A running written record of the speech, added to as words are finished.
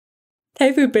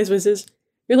Hey Food Biz Whizzes,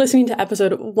 you're listening to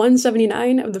episode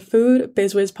 179 of the Food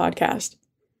Biz Whiz podcast.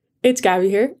 It's Gabby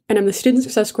here, and I'm the Student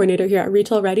Success Coordinator here at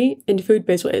Retail Ready and Food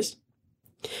Biz Whiz.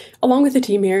 Along with the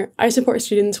team here, I support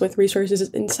students with resources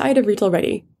inside of Retail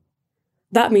Ready.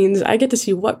 That means I get to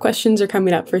see what questions are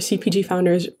coming up for CPG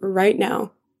founders right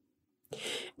now.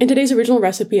 In today's original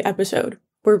recipe episode,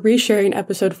 we're resharing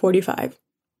episode 45.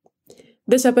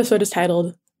 This episode is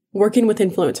titled, Working with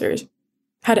Influencers.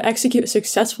 How to execute a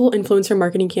successful influencer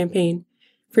marketing campaign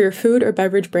for your food or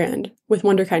beverage brand with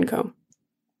Wonderkind Co.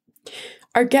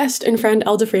 Our guest and friend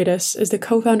Elle DeFreitas is the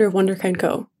co-founder of Wonderkind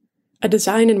Co., a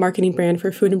design and marketing brand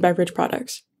for food and beverage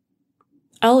products.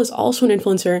 Elle is also an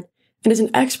influencer and is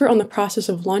an expert on the process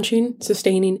of launching,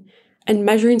 sustaining, and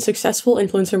measuring successful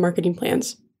influencer marketing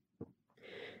plans.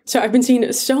 So I've been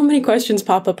seeing so many questions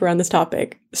pop up around this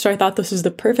topic, so I thought this is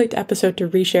the perfect episode to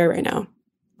reshare right now.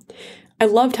 I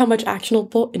loved how much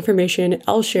actionable information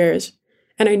Elle shares,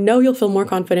 and I know you'll feel more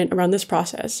confident around this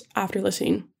process after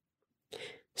listening.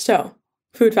 So,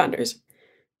 food founders,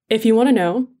 if you want to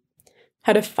know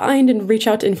how to find and reach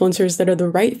out to influencers that are the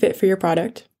right fit for your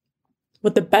product,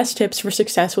 what the best tips for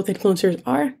success with influencers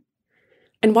are,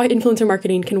 and why influencer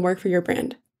marketing can work for your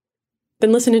brand,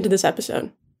 then listen into this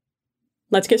episode.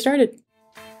 Let's get started.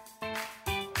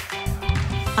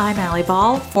 I'm Allie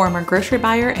Ball, former grocery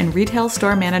buyer and retail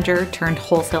store manager turned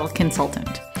wholesale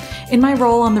consultant. In my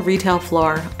role on the retail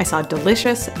floor, I saw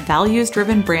delicious,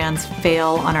 values-driven brands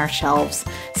fail on our shelves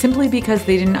simply because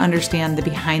they didn't understand the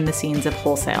behind the scenes of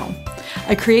wholesale.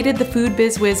 I created the Food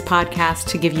Biz Whiz podcast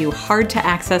to give you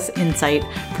hard-to-access insight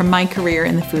from my career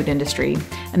in the food industry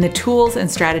and the tools and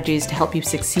strategies to help you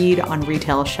succeed on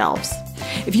retail shelves.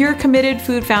 If you're a committed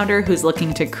food founder who's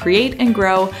looking to create and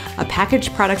grow a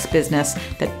packaged products business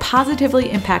that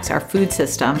positively impacts our food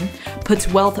system, puts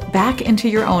wealth back into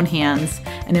your own hands,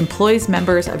 and employs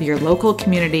members of your local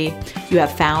community, you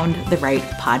have found the right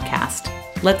podcast.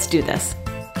 Let's do this.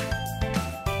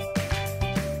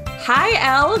 Hi,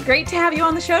 Elle. Great to have you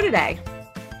on the show today.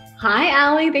 Hi,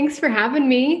 Allie. Thanks for having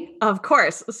me. Of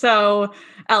course. So,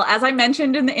 Elle, as I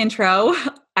mentioned in the intro,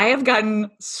 I have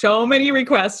gotten so many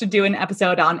requests to do an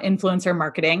episode on influencer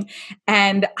marketing,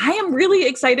 and I am really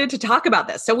excited to talk about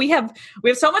this. So we have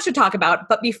so much to talk about,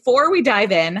 but before we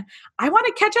dive in, I want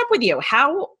to catch up with you.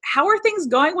 How are things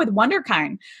going with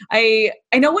Wonderkind? I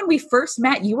know when we first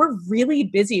met, you were really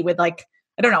busy with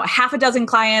half a dozen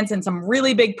clients and some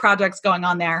really big projects going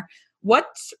on there.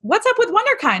 What's up with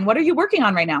Wonderkind? What are you working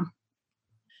on right now?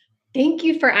 Thank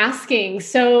you for asking.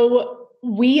 So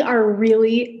we are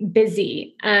really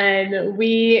busy, and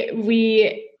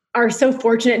we are so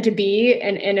fortunate to be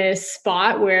in a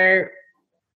spot where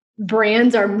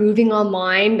brands are moving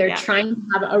online. They're trying to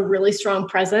have a really strong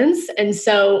presence. And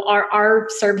so our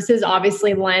services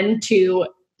obviously lend to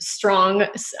strong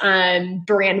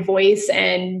brand voice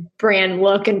and brand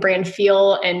look and brand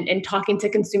feel and talking to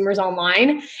consumers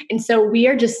online. And so we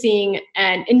are just seeing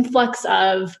an influx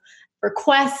of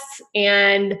requests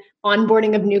and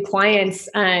onboarding of new clients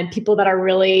and people that are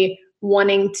really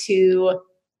wanting to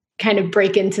kind of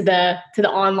break into the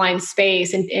online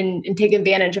space and take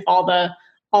advantage of all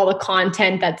the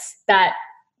content that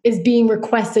is being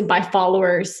requested by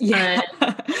followers. Yeah.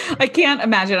 I can't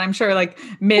imagine. I'm sure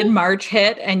mid-March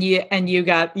hit and you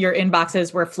got your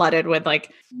inboxes were flooded with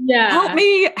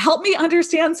help me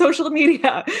understand social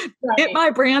media, right. Get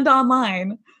my brand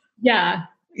online. Yeah.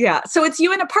 Yeah. So it's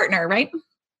you and a partner, right?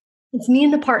 It's me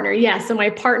and the partner. Yeah. So my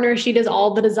partner, she does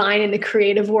all the design and the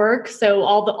creative work. So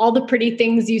all the pretty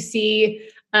things you see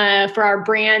for our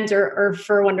brand or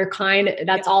for Wonderkind,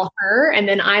 that's all her. And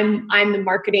then I'm the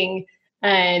marketing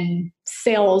and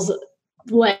sales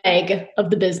leg of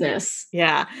the business.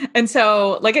 Yeah. And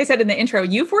so, like I said in the intro,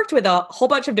 you've worked with a whole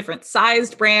bunch of different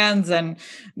sized brands and,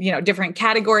 different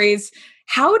categories.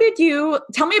 How did you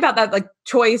tell me about that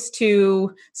choice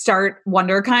to start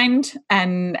Wonderkind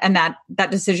and that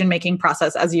decision-making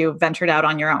process as you ventured out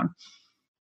on your own?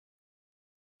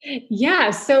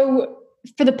 Yeah. So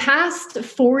for the past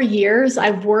 4 years,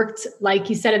 I've worked, like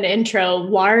you said in the intro,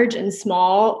 large and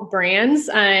small brands.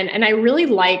 And I really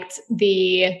liked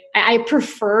I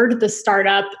preferred the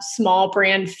startup small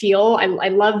brand feel. I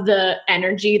love the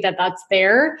energy that's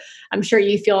there. I'm sure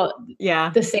you feel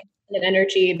the same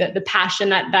energy, the passion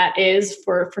that is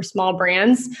for small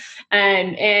brands.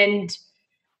 And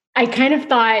I kind of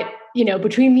thought,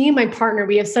 between me and my partner,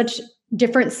 we have such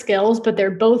different skills, but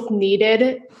they're both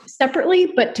needed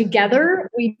separately, but together.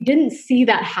 We didn't see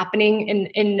that happening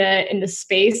in the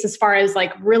space as far as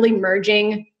really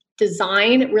merging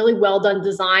design, really well done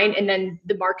design, and then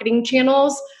the marketing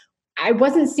channels. I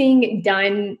wasn't seeing it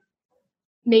done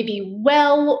maybe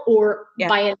well or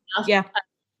by enough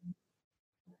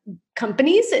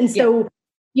companies. And so,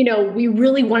 we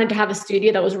really wanted to have a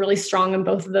studio that was really strong in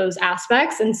both of those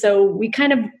aspects. And so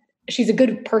she's a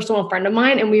good personal friend of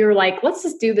mine. And we were like, let's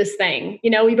just do this thing.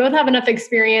 We both have enough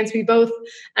experience. We both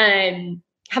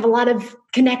have a lot of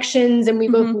connections, and we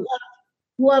both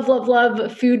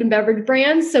love food and beverage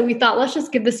brands. So we thought, let's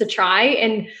just give this a try.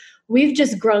 And we've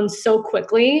just grown so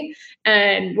quickly.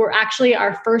 And we're actually,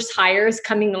 our first hires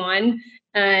coming on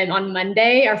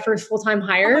Monday, our first full-time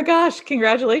hire. Oh my gosh,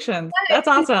 congratulations. That's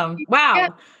awesome. Wow. Yeah,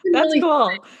 that's really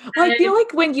cool. Well, I feel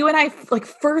like when you and I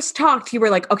first talked, you were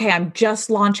like, okay, I'm just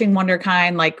launching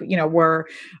Wunderkind.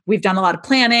 We've done a lot of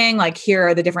planning. Here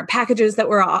are the different packages that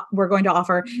we're going to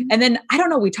offer. Mm-hmm. And then I don't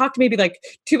know, we talked maybe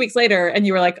 2 weeks later and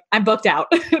you were like, I'm booked out.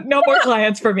 No more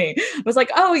clients for me. I was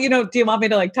like, oh, do you want me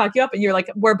to talk you up? And you're like,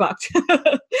 we're booked.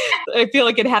 I feel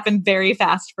like it happened very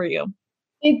fast for you.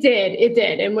 It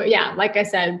did. And like I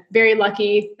said, very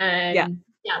lucky. And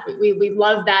we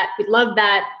love that. We love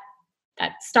that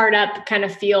startup kind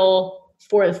of feel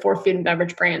for food and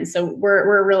beverage brands. So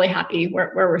we're really happy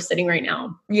where we're sitting right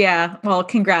now. Yeah. Well,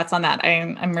 congrats on that.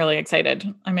 I'm really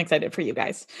excited. I'm excited for you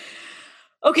guys.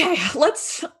 Okay.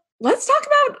 Let's talk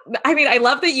about, I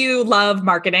love that you love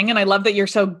marketing and I love that you're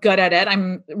so good at it.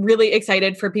 I'm really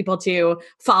excited for people to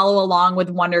follow along with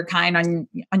Wunderkind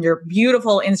on your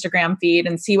beautiful Instagram feed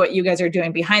and see what you guys are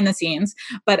doing behind the scenes.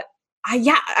 But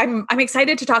I'm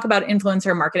excited to talk about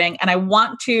influencer marketing, and I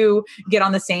want to get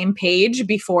on the same page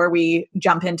before we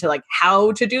jump into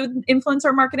how to do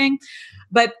influencer marketing.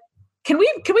 But can we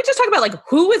just talk about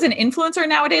who is an influencer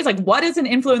nowadays? What is an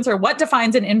influencer? What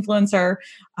defines an influencer?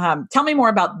 Tell me more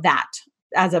about that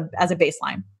as a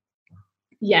baseline.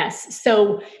 Yes.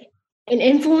 So an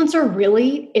influencer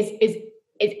really is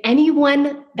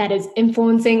anyone that is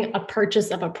influencing a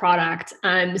purchase of a product.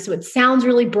 So it sounds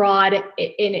really broad, and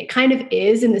it kind of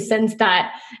is in the sense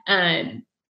that I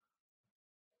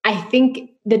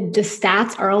think the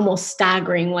stats are almost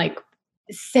staggering.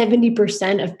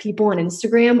 70% of people on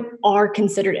Instagram are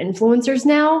considered influencers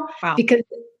now. Wow. Because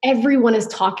everyone is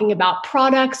talking about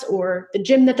products or the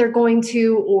gym that they're going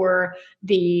to or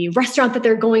the restaurant that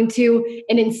they're going to.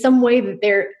 And in some way that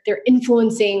they're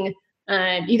influencing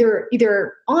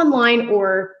either online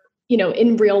or,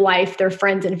 in real life, their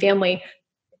friends and family.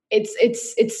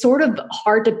 It's sort of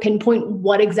hard to pinpoint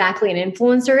what exactly an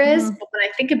influencer is. Mm-hmm. But when I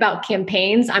think about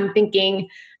campaigns, I'm thinking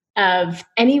of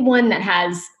anyone that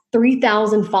has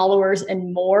 3,000 followers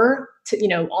and more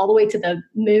to, all the way to the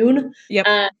moon,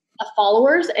 of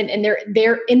followers. And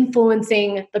they're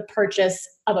influencing the purchase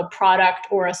of a product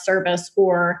or a service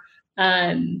or,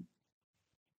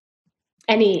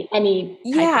 any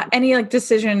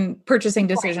purchasing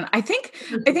decision. I think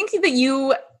that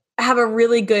you have a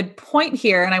really good point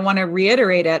here. And I want to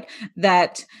reiterate it,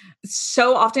 that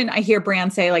so often I hear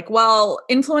brands say well,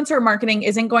 influencer marketing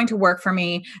isn't going to work for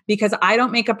me because I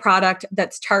don't make a product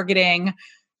that's targeting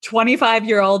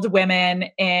 25-year-old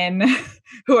women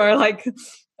who are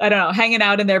I don't know, hanging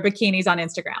out in their bikinis on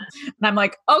Instagram. And I'm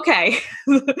like, okay,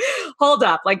 hold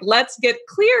up. Let's get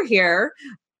clear here.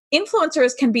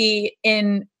 Influencers can be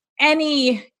in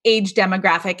any age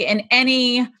demographic, in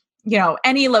any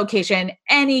location,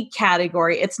 any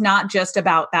category. It's not just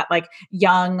about that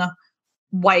young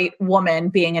white woman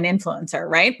being an influencer,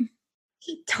 right?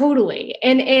 Totally.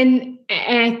 And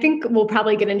I think we'll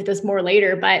probably get into this more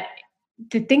later, but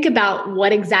to think about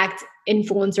what exact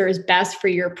influencer is best for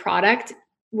your product,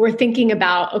 we're thinking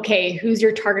about, okay, who's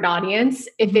your target audience?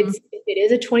 If it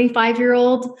is a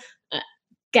 25-year-old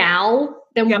gal,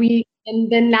 then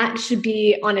then that should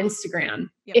be on Instagram.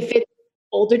 Yep. If it's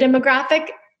older demographic,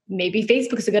 maybe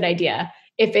Facebook's a good idea.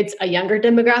 If it's a younger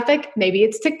demographic, maybe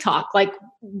it's TikTok.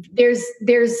 There's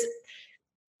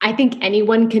I think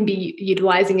anyone can be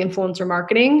utilizing influencer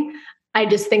marketing. I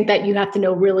just think that you have to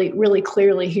know really, really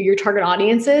clearly who your target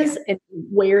audience is and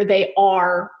where they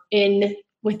are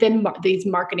within these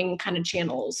marketing kind of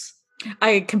channels.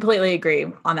 I completely agree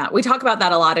on that. We talk about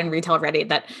that a lot in Retail Ready,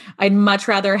 that I'd much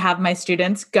rather have my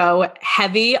students go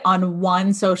heavy on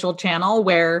one social channel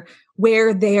where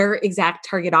their exact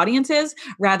target audience is,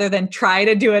 rather than try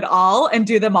to do it all and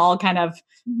do them all kind of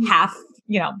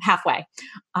halfway.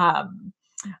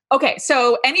 Okay.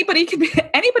 So anybody can be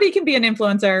an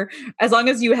influencer as long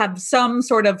as you have some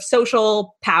sort of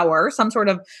social power, some sort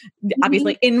of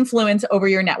obviously influence over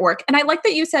your network. And I like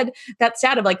that you said that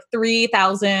stat of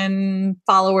 3,000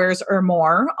 followers or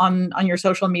more on your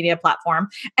social media platform.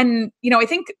 And, I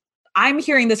think I'm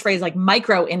hearing this phrase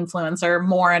micro influencer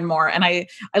more and more. And I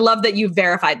love that you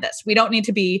verified this. We don't need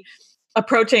to be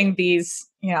approaching these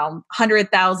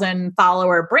 100,000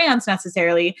 follower brands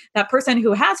necessarily. That person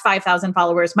who has 5,000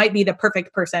 followers might be the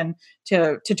perfect person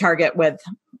to target with,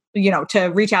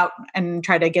 to reach out and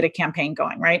try to get a campaign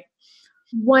going, right?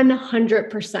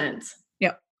 100%.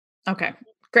 Yep. Okay.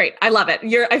 Great. I love it.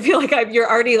 I feel like you're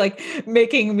already like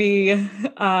making me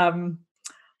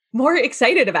more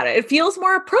excited about it. It feels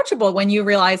more approachable when you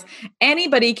realize any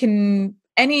brand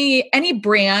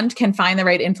can find the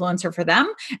right influencer for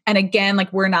them. And again,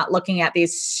 like we're not looking at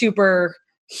these super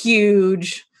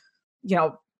huge,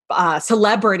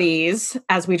 celebrities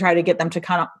as we try to get them to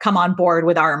come on board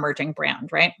with our emerging brand,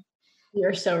 right?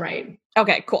 You're so right.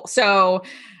 Okay, cool. So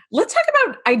let's talk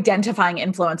about identifying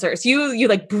influencers. You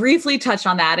like briefly touched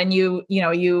on that, and you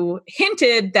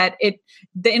hinted that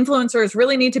the influencers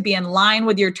really need to be in line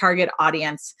with your target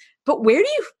audience. But where do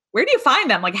you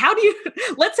find them? Like, how do you?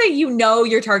 Let's say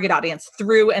your target audience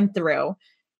through and through.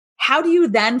 How do you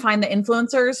then find the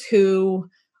influencers who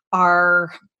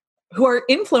are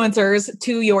influencers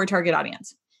to your target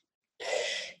audience?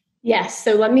 Yes.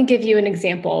 So let me give you an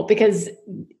example, because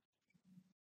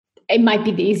it might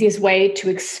be the easiest way to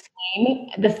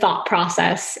explain the thought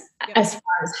process as far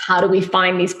as how do we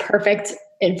find these perfect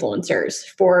influencers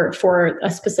for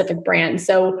a specific brand.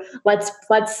 So let's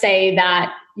say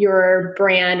that your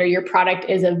brand or your product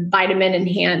is a vitamin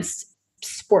enhanced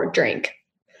sport drink.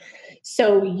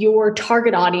 So your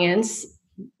target audience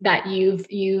that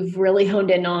you've really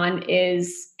honed in on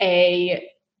is a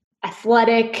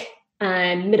athletic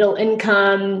and middle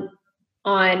income,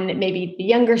 on maybe the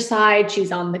younger side.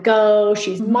 She's on the go.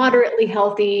 She's moderately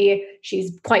healthy.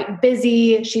 She's quite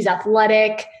busy. She's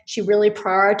athletic. She really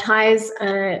prioritizes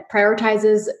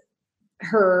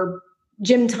her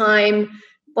gym time.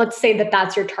 Let's say that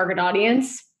that's your target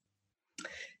audience.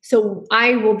 So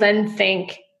I will then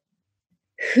think,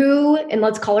 and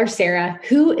let's call her Sarah.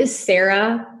 Who is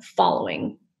Sarah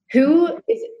following? Who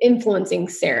is influencing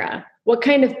Sarah? What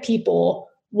kind of people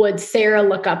would Sarah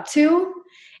look up to?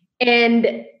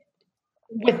 And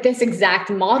with this exact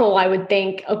model, I would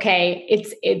think, okay,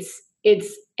 it's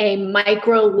a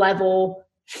micro level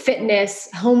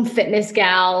home fitness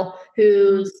gal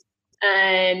who's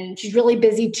she's really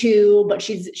busy too, but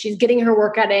she's getting her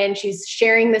workout in. She's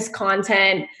sharing this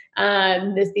content,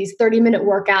 these 30-minute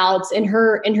workouts in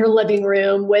her living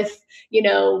room with,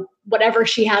 whatever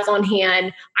she has on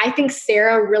hand. I think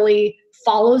Sarah really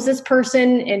follows this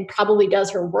person and probably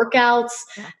does her workouts.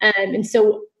 And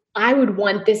so I would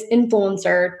want this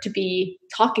influencer to be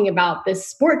talking about this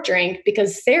sport drink,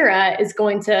 because Sarah is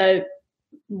going to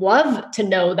love to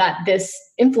know that this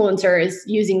influencer is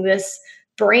using this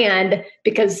brand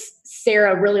because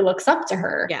Sarah really looks up to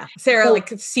her. Yeah. Sarah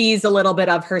sees a little bit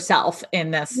of herself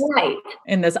in this, right,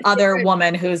 in this other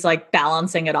woman who's like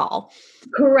balancing it all.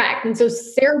 Correct. And so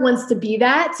Sarah wants to be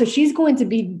that. So she's going to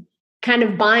be kind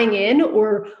of buying in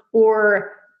or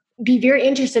be very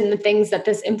interested in the things that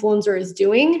this influencer is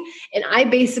doing. And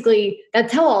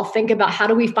that's how I'll think about how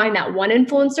do we find that one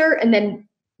influencer? And then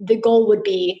the goal would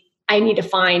be, I need to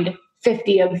find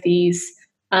 50 of these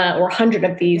or 100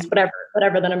 of these,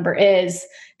 whatever the number is.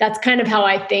 That's kind of how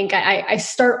I think. I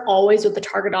start always with the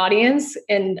target audience.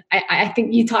 And I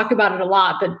think you talk about it a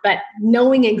lot, but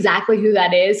knowing exactly who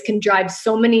that is can drive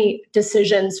so many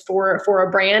decisions for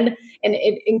a brand. And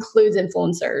it includes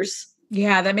influencers.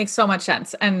 Yeah, that makes so much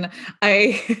sense. And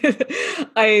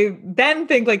I then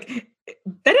think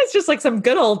that is just like some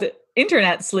good old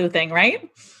internet sleuthing, right?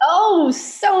 Oh,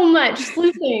 so much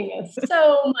sleuthing.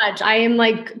 So much. I am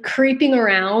like creeping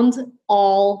around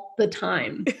all the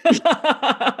time.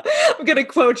 I'm going to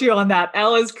quote you on that.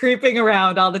 Elle is creeping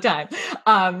around all the time.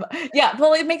 Yeah,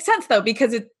 well, it makes sense though,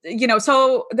 because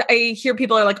so I hear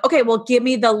people are like, okay, well, give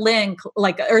me the link,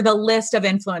 or the list of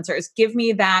influencers. Give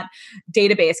me that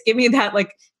database. Give me that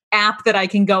app that I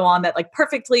can go on that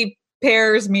perfectly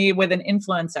pairs me with an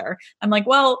influencer. I'm like,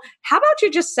 well, how about you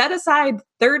just set aside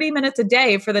 30 minutes a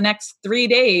day for the next 3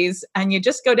 days and you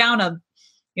just go down an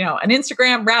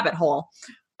Instagram rabbit hole.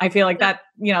 I feel like that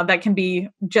can be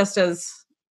just as,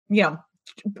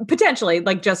 potentially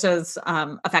just as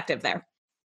effective there.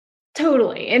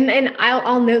 Totally. And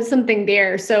I'll note something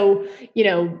there. So,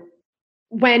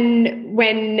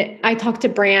 when I talk to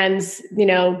brands,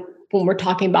 when we're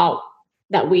talking about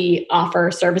that we offer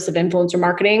a service of influencer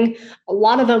marketing, a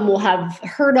lot of them will have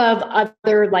heard of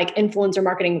other influencer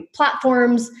marketing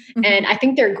platforms. Mm-hmm. And I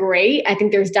think they're great. I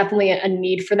think there's definitely a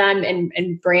need for them,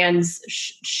 and brands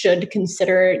should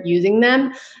consider using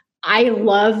them. I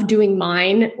love doing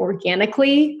mine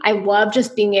organically. I love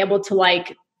just being able to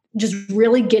just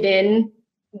really get in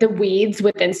the weeds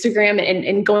with Instagram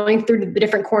and going through the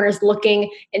different corners, looking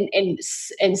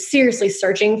and seriously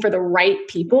searching for the right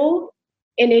people.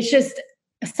 And it's just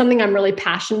something I'm really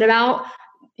passionate about.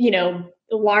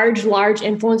 Large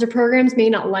influencer programs may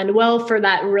not lend well for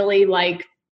that really like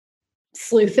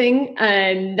sleuthing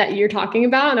that you're talking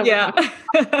about. Yeah.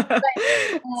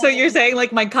 So you're saying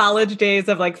like my college days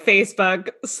of like Facebook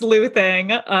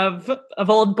sleuthing of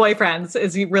old boyfriends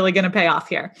is really going to pay off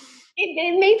here?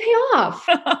 It may pay off.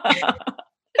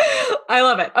 I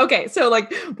love it. Okay. So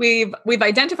like we've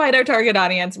identified our target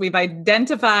audience. We've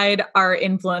identified our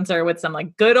influencer with some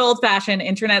like good old fashioned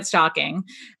internet stalking.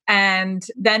 And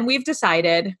then we've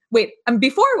decided,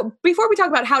 before we talk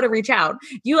about how to reach out,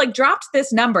 you like dropped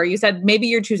this number. You said, maybe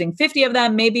you're choosing 50 of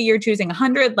them. Maybe you're choosing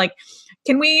 100. Like,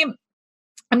 I'm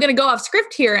going to go off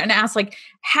script here and ask like,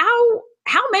 how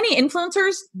many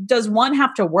influencers does one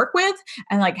have to work with?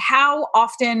 And like, how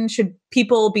often should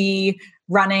people be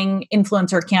running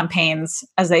influencer campaigns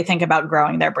as they think about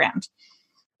growing their brand?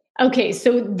 Okay,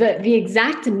 so the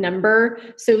exact number.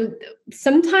 So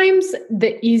sometimes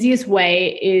the easiest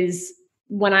way is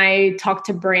when I talk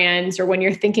to brands or when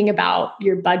you're thinking about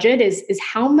your budget is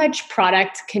how much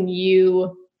product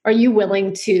are you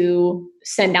willing to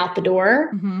send out the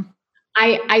door? Mm-hmm.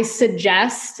 I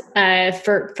suggest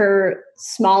for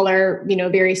smaller,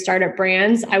 very startup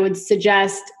brands, I would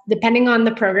suggest, depending on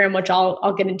the program, which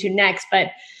I'll get into next, but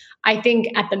I think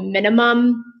at the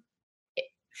minimum,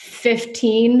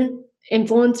 15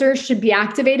 influencers should be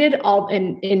activated all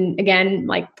in again,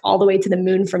 like all the way to the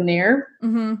moon from there.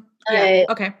 Mm-hmm. Yeah.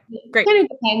 Okay, great. It kind of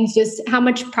depends just how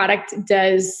much product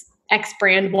does X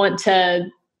brand want to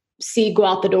see go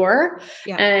out the door.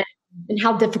 Yeah. And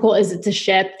how difficult is it to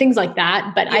ship, things like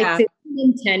that. But yeah. I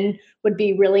think 10 would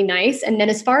be really nice. And then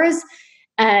as far as,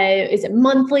 is it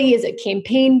monthly? Is it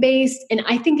campaign based? And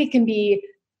I think it can be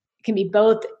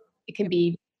both. It can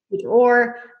be either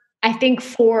or. I think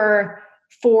for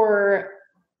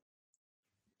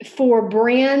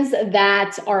brands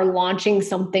that are launching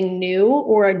something new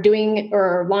or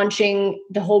launching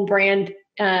the whole brand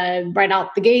right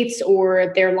out the gates,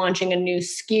 or they're launching a new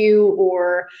SKU,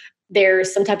 or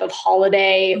there's some type of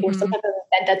holiday or some type of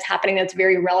event that's happening that's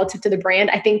very relative to the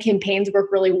brand, I think campaigns work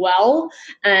really well.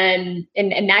 And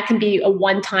that can be a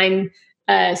one-time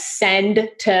send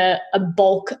to a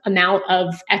bulk amount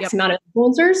of X amount of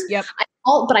influencers. Yep.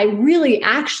 But I really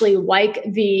actually like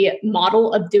the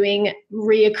model of doing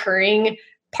reoccurring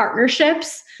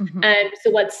partnerships. And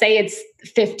so let's say it's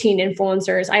 15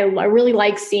 influencers. I really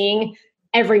like seeing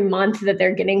every month that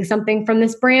they're getting something from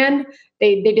this brand.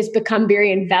 They just become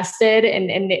very invested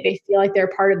and they feel like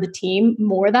they're part of the team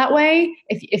more that way.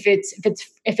 If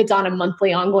it's on a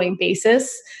monthly ongoing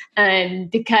basis,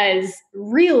 and because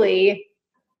really,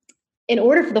 in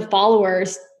order for the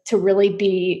followers to really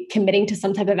be committing to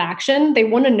some type of action, they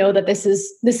want to know that this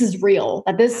is real,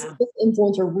 that this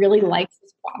influencer really likes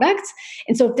this product.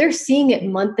 And so if they're seeing it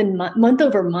month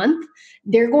over month,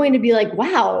 they're going to be like,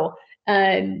 wow.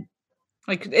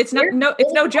 Like it's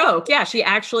no joke. Yeah, she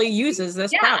actually uses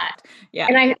this product. Yeah,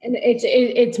 and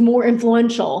it's more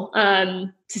influential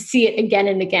to see it again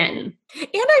and again. And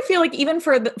I feel like even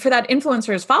for that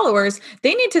influencer's followers,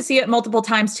 they need to see it multiple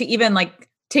times to even like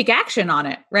take action on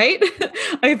it, right?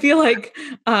 I feel like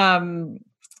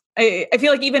I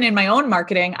feel like even in my own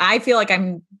marketing, I feel like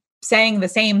I'm saying the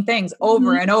same things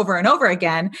over and over and over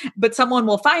again. But someone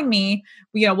will find me,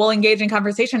 we'll engage in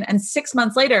conversation, and 6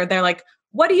 months later, they're like,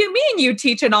 "What do you mean you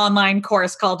teach an online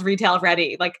course called Retail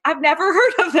Ready? Like, I've never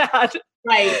heard of that."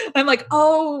 Right. I'm like,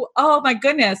 oh my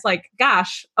goodness. Like,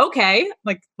 gosh, okay.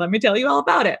 Like, let me tell you all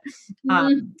about it.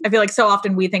 I feel like so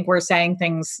often we think we're saying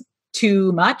things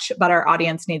too much, but our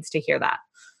audience needs to hear that.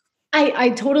 I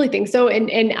totally think so.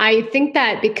 And I think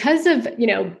that because of,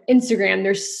 Instagram,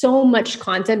 there's so much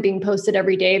content being posted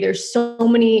every day. There's so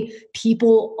many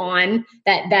people on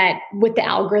that with the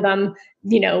algorithm,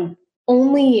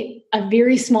 only a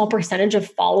very small percentage of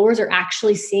followers are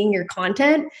actually seeing your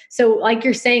content. So like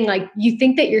you're saying, like you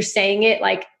think that you're saying it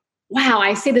like, wow,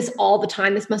 I say this all the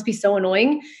time, this must be so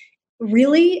annoying.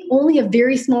 Really, only a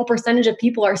very small percentage of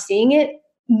people are seeing it.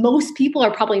 Most people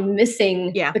are probably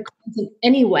missing the content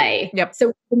anyway. Yep.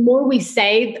 So the more we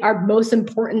say our most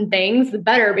important things, the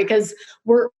better, because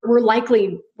we're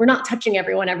not touching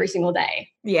everyone every single day.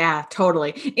 Yeah,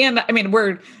 totally. And I mean,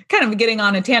 we're kind of getting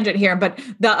on a tangent here, but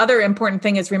the other important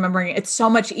thing is remembering it's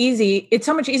so much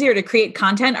easier to create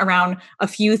content around a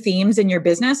few themes in your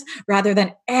business rather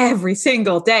than every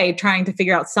single day trying to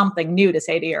figure out something new to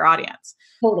say to your audience.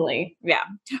 Totally. Yeah.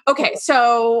 Okay.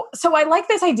 So I like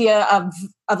this idea of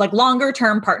like longer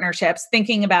term partnerships,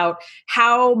 thinking about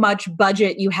how much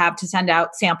budget you have to send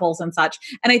out samples and such.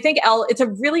 And I think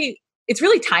it's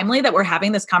really timely that we're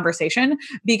having this conversation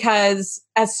because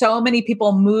as so many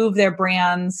people move their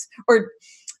brands or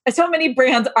as so many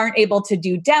brands aren't able to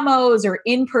do demos or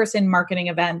in-person marketing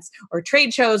events or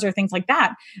trade shows or things like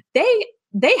that,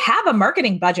 they have a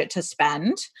marketing budget to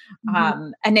spend,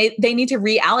 and they need to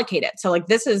reallocate it. So like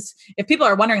this is, if people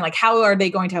are wondering like, how are they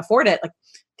going to afford it? Like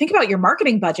think about your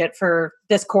marketing budget for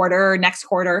this quarter or next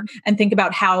quarter and think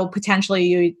about how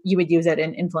potentially you would use it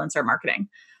in influencer marketing.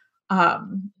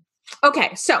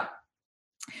 Okay. So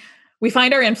we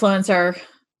find our influencer.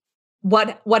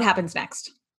 What happens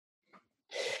next?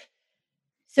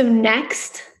 So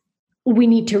next we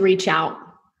need to reach out.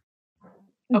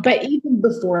 Okay. But even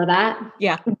before that,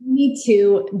 we need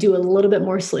to do a little bit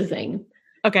more sleuthing.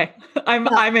 Okay.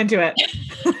 I'm into it.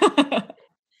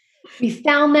 We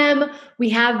found them. We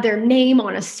have their name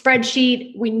on a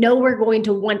spreadsheet. We know we're going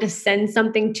to want to send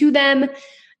something to them.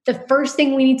 The first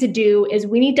thing we need to do is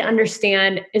we need to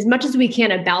understand as much as we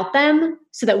can about them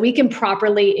so that we can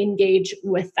properly engage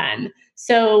with them.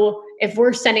 So if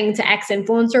we're sending to X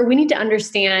influencer, we need to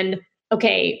understand,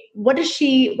 okay, what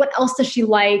else does she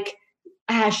like?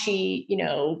 Has she,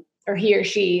 or he or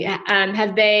she,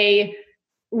 have they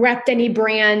repped any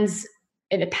brands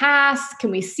in the past?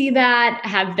 Can we see that?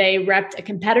 Have they repped a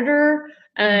competitor?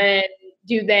 Are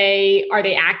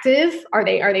they active? Are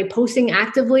they posting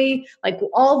actively? Like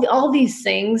all these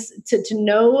things to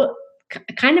know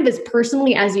kind of as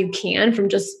personally as you can from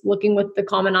just looking with the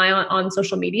common eye on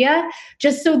social media,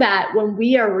 just so that when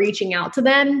we are reaching out to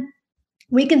them,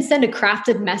 we can send a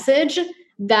crafted message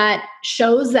that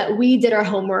shows that we did our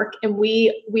homework and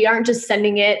we aren't just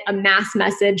sending it a mass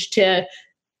message to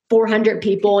 400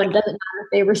 people and it doesn't matter if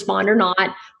they respond or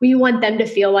not. We want them to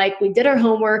feel like we did our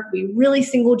homework. We really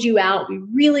singled you out. We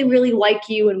really, really like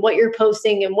you and what you're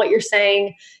posting and what you're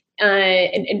saying.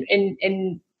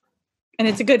 And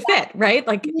it's a good fit, right?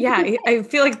 Like, yeah, I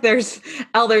feel like there's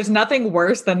nothing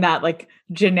worse than that, like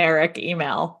generic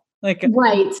email. Like,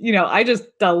 right. I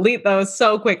just delete those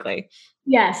so quickly.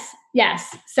 Yes.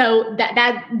 So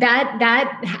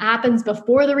that happens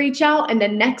before the reach out. And the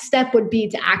next step would be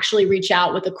to actually reach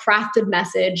out with a crafted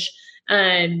message,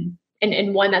 and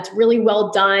one that's really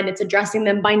well done. It's addressing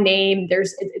them by name.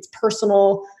 It's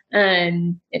personal.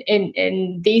 And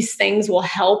these things will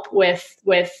help with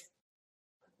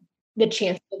the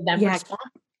chance of them responding.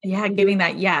 Yeah. Giving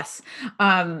that. Yes.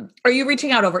 Are you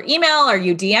reaching out over email? Are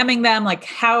you DMing them? Like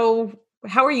how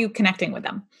are you connecting with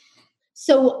them?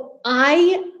 So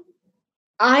I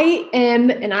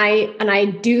am, and I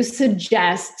do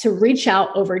suggest to reach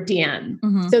out over DM.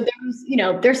 Mm-hmm. So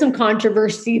there's some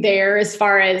controversy there as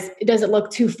far as it doesn't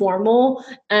look too formal.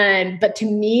 But to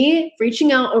me,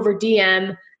 reaching out over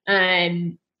DM,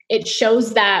 it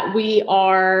shows that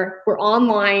we're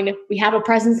online. We have a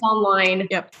presence online.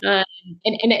 Yep. I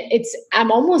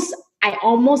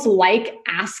almost like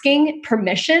asking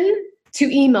permission to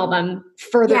email them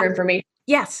further information.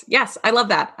 Yes. I love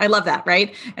that.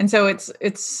 Right. And so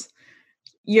it's,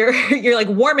 you're like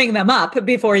warming them up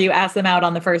before you ask them out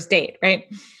on the first date. Right.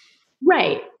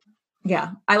 Right.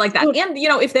 Yeah. I like that. And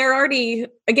if they're already,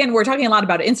 again, we're talking a lot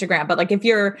about Instagram, but like if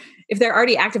they're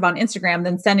already active on Instagram,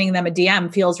 then sending them a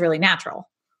DM feels really natural.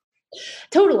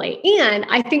 Totally. And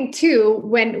I think too,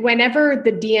 whenever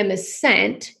the DM is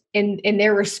sent and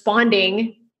they're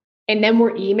responding, and then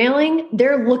we're emailing,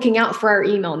 they're looking out for our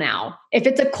email now. If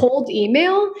it's a cold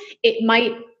email, it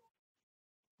might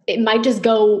just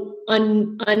go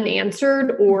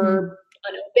unanswered or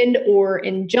unopened or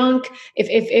in junk.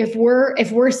 If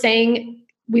we're saying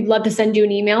we'd love to send you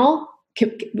an email,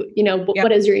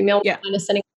 what is your email? Yeah. Kind of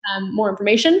sending more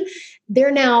information.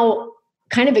 They're now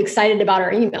kind of excited about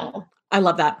our email. I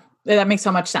love that. That makes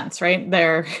so much sense, right?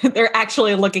 They're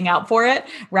actually looking out for it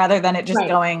rather than it just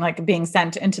going like being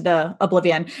sent into the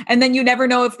oblivion. And then you never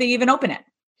know if they even open it.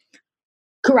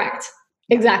 Correct.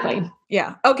 Exactly.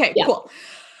 Yeah. Okay, cool.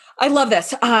 I love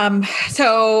this.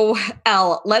 So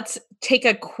Elle, let's take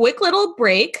a quick little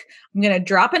break. I'm going to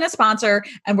drop in a sponsor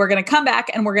and we're going to come back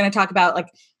and we're going to talk about like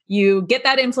you get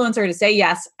that influencer to say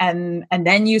yes. And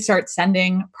then you start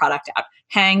sending product out.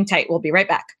 Hang tight. We'll be right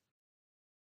back.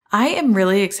 I am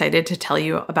really excited to tell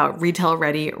you about Retail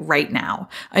Ready right now,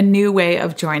 a new way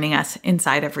of joining us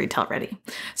inside of Retail Ready.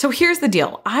 So here's the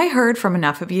deal. I heard from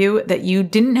enough of you that you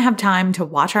didn't have time to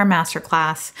watch our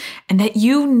masterclass and that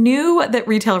you knew that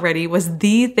Retail Ready was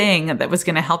the thing that was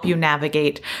going to help you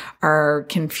navigate our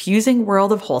confusing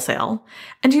world of wholesale.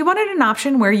 And you wanted an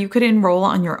option where you could enroll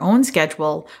on your own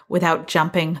schedule without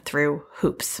jumping through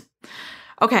hoops.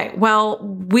 Okay, well,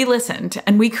 we listened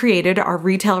and we created our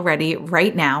Retail Ready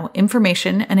right now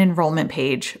information and enrollment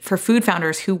page for food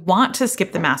founders who want to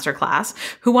skip the masterclass,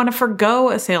 who want to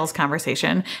forgo a sales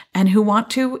conversation, and who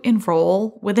want to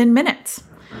enroll within minutes.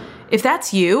 If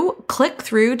that's you, click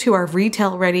through to our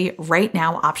Retail Ready right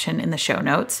now option in the show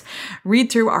notes. Read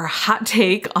through our hot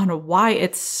take on why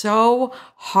it's so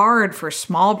hard for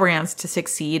small brands to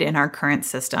succeed in our current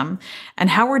system and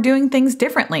how we're doing things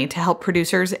differently to help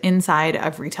producers inside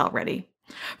of Retail Ready.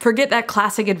 Forget that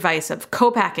classic advice of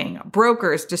co-packing,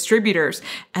 brokers, distributors,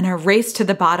 and a race to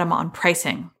the bottom on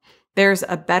pricing. There's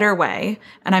a better way,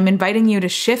 and I'm inviting you to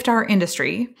shift our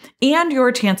industry and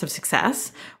your chance of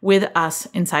success with us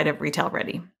inside of Retail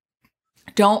Ready.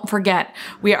 Don't forget,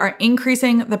 we are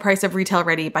increasing the price of Retail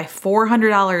Ready by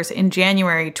 $400 in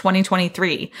January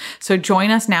 2023. So join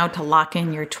us now to lock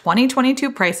in your 2022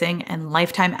 pricing and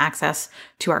lifetime access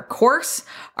to our course,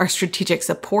 our strategic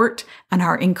support, and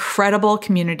our incredible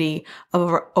community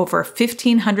of over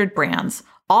 1,500 brands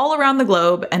all around the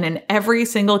globe and in every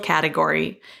single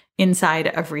category inside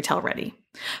of Retail Ready.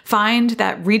 Find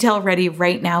that Retail Ready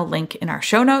right now link in our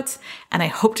show notes, and I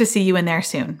hope to see you in there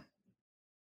soon.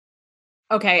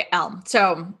 Okay, Elle.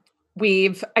 So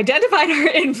we've identified our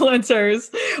influencers.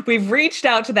 We've reached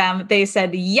out to them. They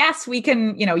said, yes, we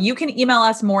can, you can email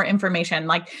us more information.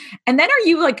 And then are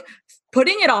you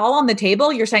putting it all on the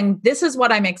table? You're saying, this is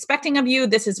what I'm expecting of you.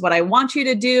 This is what I want you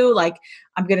to do.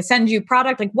 I'm going to send you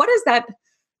product. What does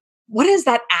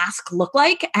that ask look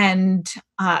like? And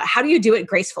how do you do it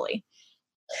gracefully?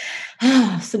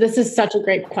 So this is such a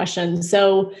great question.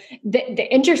 So the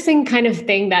interesting kind of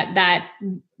thing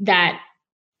that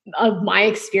of my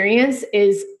experience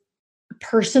is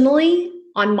personally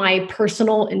on my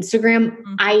personal Instagram,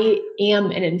 I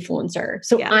am an influencer.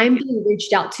 So I'm being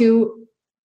reached out to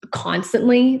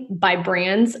constantly by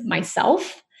brands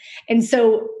myself. And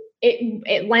so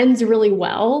it lends really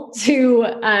well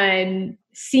to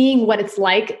seeing what it's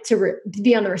like to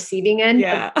be on the receiving end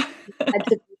of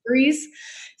types of inquiries.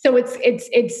 So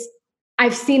it's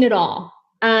I've seen it all.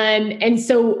 And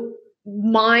so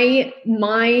my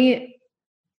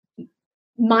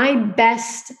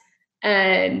best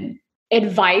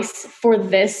advice for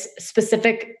this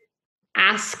specific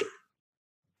ask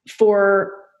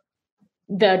for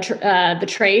the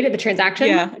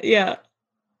transaction. Yeah.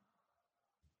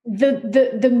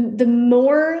 The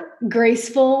more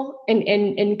graceful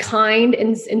and kind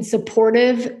and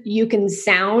supportive you can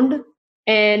sound,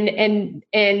 and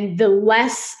the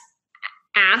less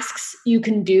asks you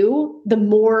can do, the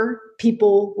more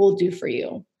people will do for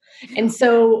you. And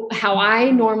so how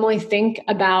I normally think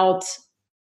about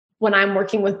when I'm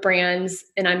working with brands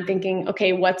and I'm thinking,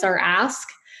 okay, what's our ask?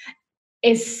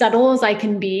 As subtle as I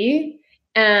can be,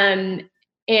 and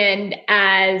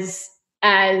as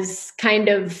kind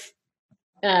of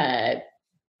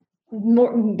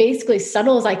more basically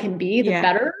subtle as I can be, the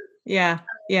better. Yeah.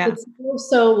 It's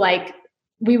also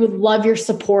we would love your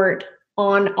support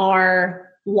on our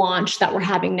launch that we're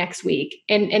having next week.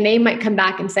 And they might come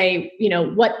back and say,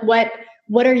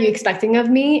 what are you expecting of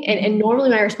me? And normally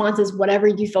my response is whatever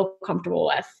you feel comfortable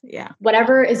with. Yeah.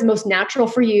 Whatever is most natural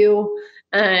for you.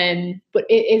 But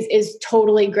it is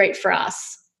totally great for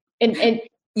us. And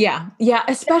yeah,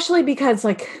 especially because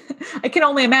I can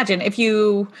only imagine if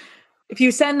you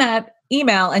send that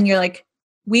email and you're like,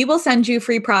 we will send you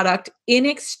free product in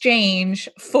exchange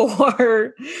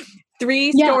for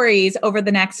 3 stories over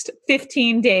the next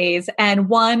 15 days and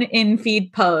 1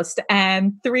 in-feed post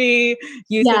and 3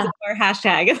 uses of our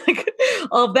hashtag,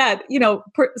 all of that,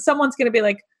 someone's going to be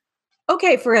like,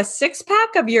 okay, for a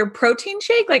 6-pack of your protein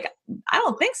shake? I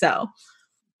don't think so.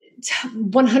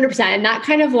 100%. And that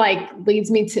kind of leads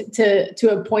me to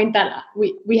a point that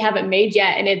we haven't made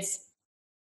yet. And it's,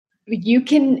 you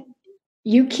can't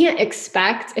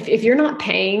expect if you're not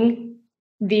paying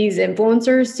these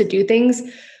influencers to do things,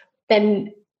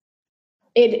 then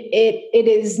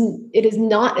it is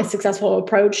not a successful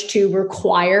approach to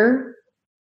require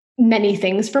many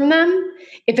things from them.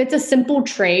 If it's a simple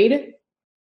trade,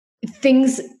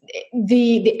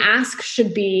 the ask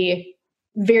should be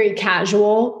very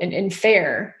casual and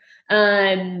fair.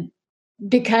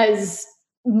 Because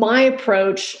my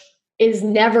approach is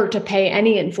never to pay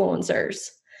any influencers.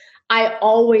 I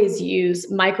always use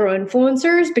micro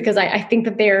influencers because I think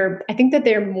that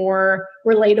they're more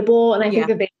relatable, and I think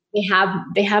that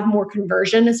they have more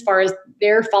conversion as far as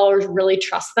their followers really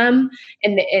trust them,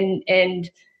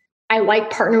 and I like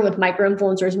partnering with micro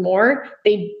influencers more.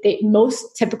 They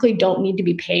most typically don't need to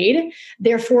be paid.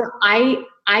 Therefore, I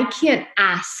can't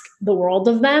ask the world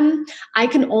of them. I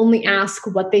can only ask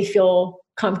what they feel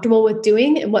comfortable with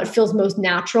doing and what feels most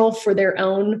natural for their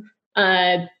own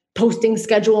posting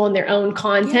schedule and their own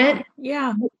content.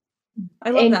 Yeah. I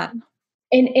love that.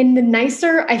 And the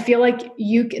nicer, I feel like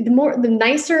the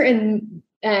nicer and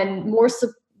more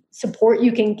support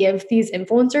you can give these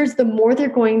influencers, the more they're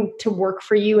going to work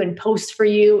for you and post for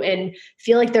you and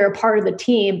feel like they're a part of the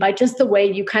team by just the way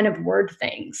you kind of word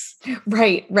things.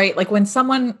 Right. Like when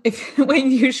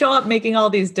you show up making all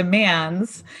these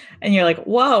demands and you're like,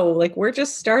 whoa, like we're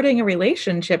just starting a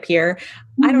relationship here.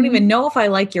 Mm-hmm. I don't even know if I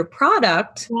like your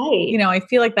product. Right. I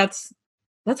feel like that's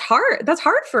hard. That's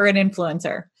hard for an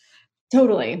influencer.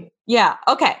 Totally. Yeah.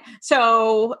 Okay.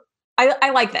 So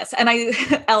I like this. And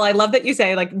Elle, I love that you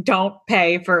say like, don't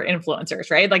pay for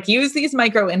influencers, right? Like use these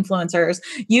micro influencers,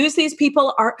 use these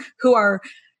people who are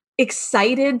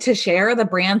excited to share the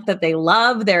brand that they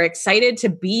love. They're excited to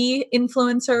be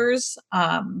influencers.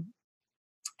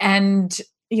 And,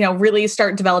 really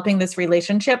start developing this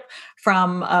relationship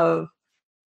from a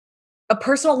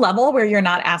personal level where you're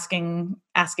not asking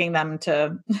them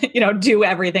to, do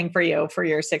everything for you for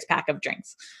your 6-pack of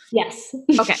drinks. Yes.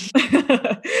 Okay.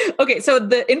 Okay. So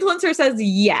the influencer says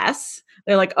yes.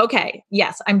 They're like, okay,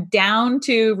 yes, I'm down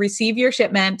to receive your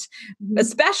shipment,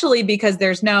 especially because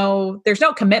there's no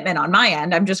commitment on my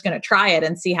end. I'm just going to try it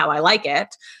and see how I like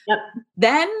it. Yep.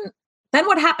 Then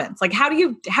what happens? Like, how do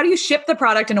you ship the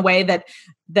product in a way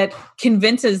that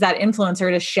convinces that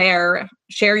influencer to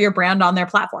share your brand on their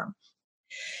platform?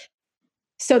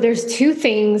 So there's 2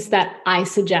 things that I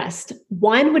suggest.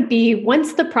 One would be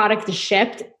once the product is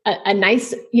shipped, a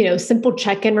nice, simple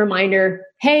check-in reminder.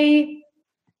 Hey,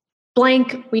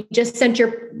 blank, we just sent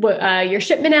your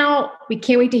shipment out. We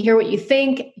can't wait to hear what you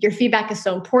think. Your feedback is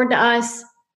so important to us.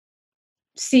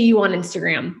 See you on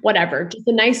Instagram, whatever. Just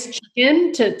a nice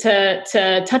check-in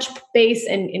to touch base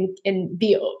and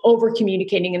be over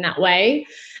communicating in that way.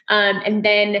 And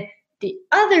then the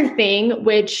other thing,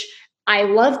 which I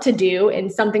love to do,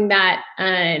 and something that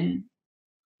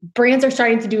brands are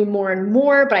starting to do more and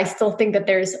more, but I still think that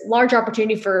there's large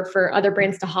opportunity for other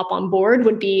brands to hop on board,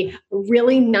 would be a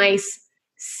really nice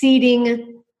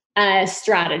seeding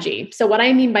strategy. So what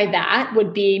I mean by that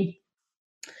would be,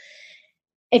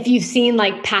 if you've seen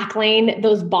like Packlane,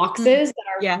 those boxes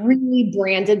that are really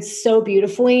branded so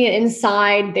beautifully,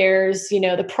 inside there's,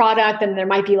 the product, and there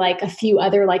might be like a few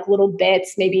other like little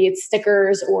bits, maybe it's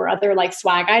stickers or other like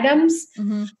swag items.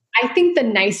 Mm-hmm. I think the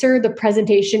nicer the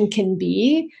presentation can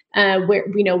be,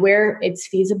 where it's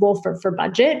feasible for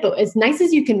budget, but as nice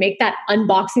as you can make that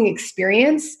unboxing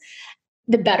experience,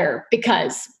 the better,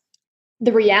 because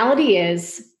the reality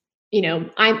is,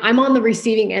 I'm on the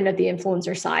receiving end of the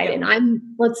influencer side, and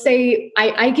let's say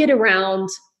I get around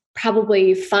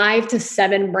probably 5 to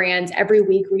 7 brands every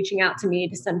week reaching out to me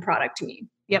to send product to me.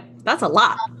 Yep. That's a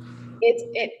lot.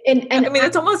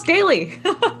 It's almost daily.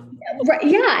 Right,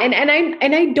 yeah.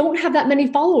 And I don't have that many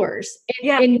followers.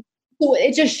 And so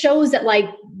it just shows that like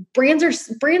brands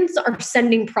are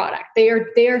sending product. They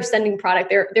are sending product.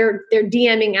 They're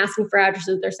DMing, asking for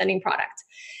addresses. They're sending product.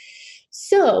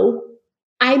 So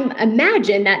I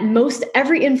imagine that most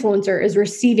every influencer is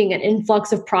receiving an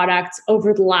influx of products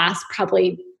over the last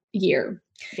probably year.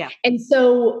 Yeah. And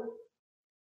so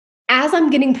as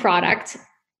I'm getting product,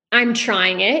 I'm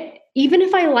trying it. Even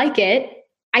if I like it,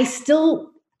 I still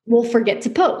will forget to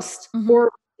post or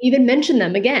even mention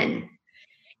them again,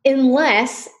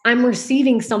 unless I'm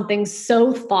receiving something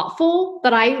so thoughtful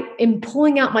that I am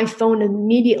pulling out my phone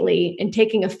immediately and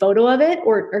taking a photo of it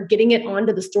or getting it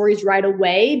onto the stories right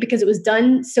away because it was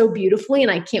done so beautifully and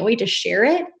I can't wait to share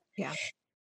it. Yeah.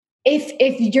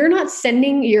 If you're not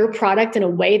sending your product in a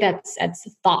way that's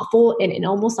thoughtful and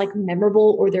almost like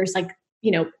memorable, or there's like,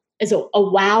 as a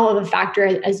wow of a factor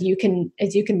as you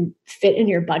can fit in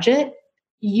your budget,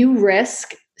 you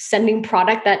risk sending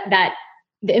product that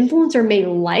the influencer may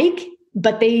like,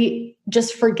 but they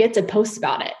just forget to post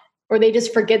about it, or they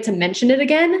just forget to mention it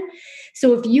again.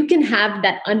 So if you can have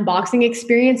that unboxing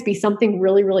experience be something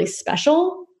really, really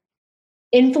special,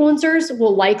 influencers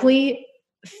will likely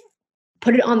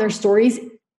put it on their stories,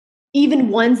 even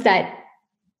ones that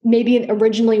maybe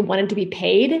originally wanted to be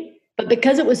paid, but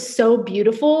because it was so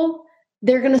beautiful,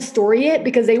 they're going to story it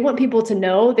because they want people to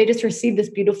know they just received this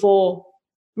beautiful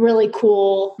really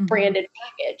cool branded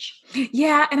package.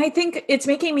 Yeah. And I think it's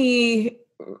making me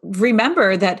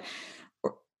remember that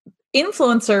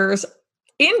influencers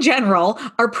in general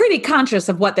are pretty conscious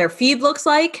of what their feed looks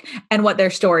like and what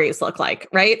their stories look like,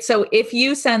 right? So if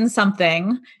you send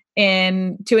something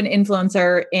in to an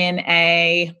influencer in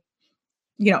a,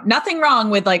 nothing wrong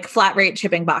with like flat rate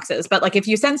shipping boxes, but like if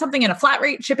you send something in a flat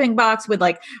rate shipping box with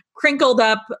like crinkled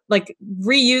up, like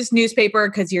reused newspaper,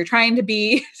 because you're trying to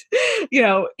be,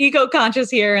 eco-conscious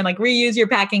here and like reuse your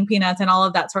packing peanuts and all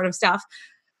of that sort of stuff,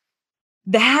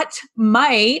 that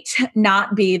might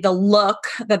not be the look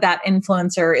that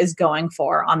influencer is going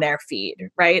for on their feed,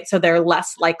 right? So they're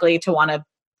less likely to want to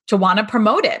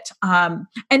promote it. And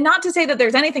not to say that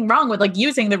there's anything wrong with like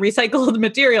using the recycled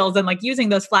materials and like using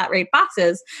those flat rate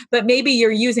boxes, but maybe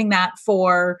you're using that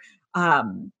for,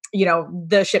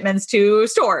 the shipments to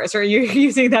stores, or you're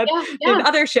using that in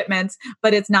other shipments,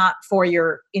 but it's not for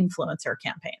your influencer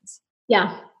campaigns.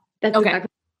 Yeah, that's okay. Exactly.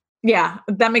 Yeah,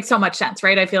 that makes so much sense,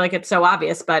 right? I feel like it's so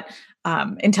obvious, but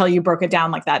until you broke it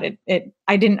down like that,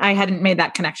 I hadn't made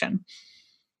that connection.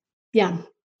 Yeah.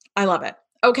 I love it.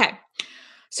 Okay.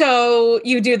 So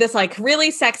you do this like really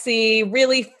sexy,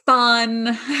 really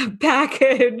fun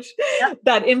package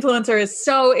that influencer is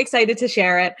so excited to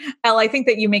share it. Elle, I think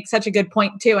that you make such a good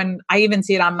point too. And I even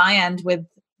see it on my end with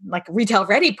like retail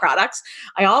ready products.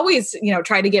 I always,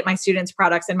 try to get my students'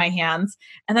 products in my hands.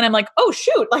 And then I'm like, oh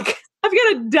shoot, like I've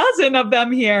got a dozen of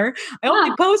them here. I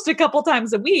only post a couple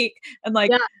times a week. And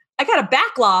like, I got a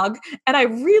backlog and I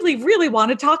really, really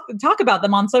want to talk about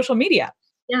them on social media.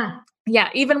 Yeah. Yeah.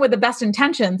 Even with the best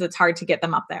intentions, it's hard to get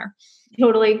them up there.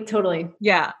 Totally.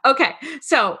 Yeah. Okay.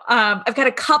 So I've got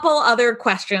a couple other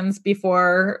questions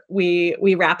before we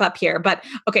wrap up here. But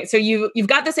okay, so you've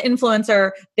got this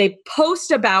influencer. They post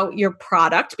about your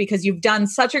product because you've done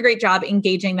such a great job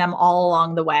engaging them all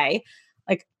along the way.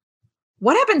 Like,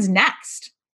 what happens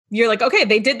next? You're like, okay,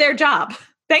 they did their job.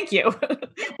 Thank you.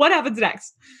 What happens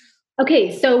next?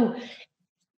 Okay, so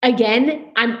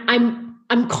again,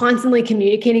 I'm constantly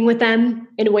communicating with them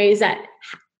in ways that,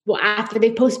 well, after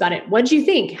they post about it, what did you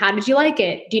think? How did you like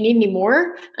it? Do you need any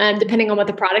more? Depending on what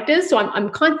the product is. So I'm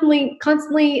constantly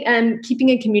keeping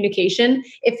in communication.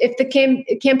 If the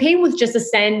campaign was just a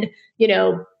send,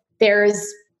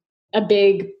 there's a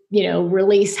big,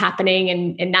 release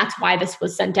happening and that's why this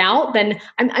was sent out, then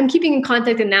I'm keeping in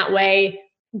contact in that way.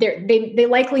 They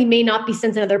likely may not be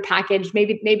sent another package.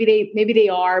 Maybe they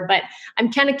are, but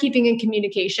I'm kind of keeping in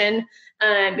communication.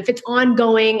 If it's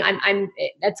ongoing,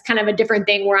 that's kind of a different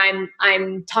thing where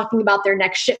I'm talking about their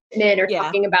next shipment or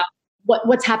talking about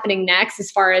what's happening next as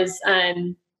far as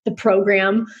the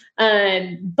program.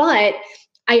 But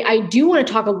I do want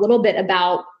to talk a little bit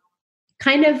about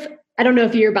kind of, I don't know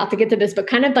if you're about to get to this, but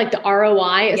kind of like the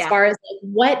ROI as far as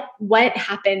like what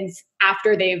happens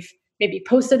after they've maybe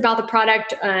posted about the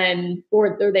product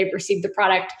or they've received the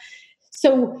product.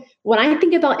 So when I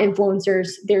think about influencers,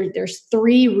 there's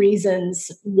three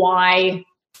reasons why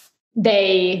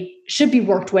they should be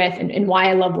worked with and why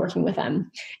I love working with them.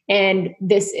 And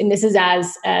this is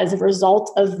as a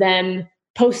result of them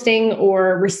posting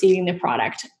or receiving the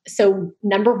product. So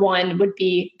number one would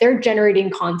be they're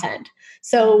generating content.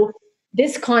 So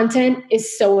this content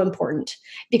is so important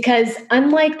because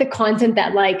unlike the content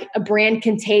that like a brand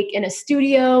can take in a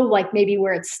studio, like maybe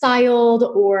where it's styled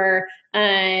or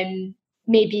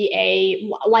maybe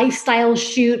a lifestyle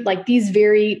shoot, like these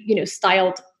very,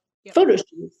 styled photo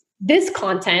shoots, this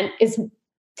content is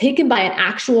taken by an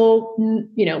actual,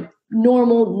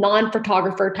 normal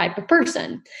non-photographer type of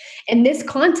person. And this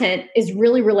content is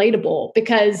really relatable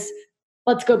because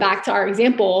let's go back to our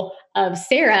example of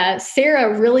Sarah.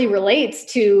 Sarah really relates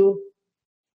to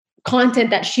content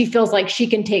that she feels like she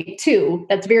can take too.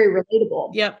 That's very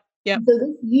relatable. Yep. So this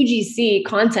UGC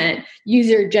content,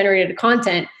 user generated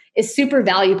content, is super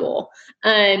valuable.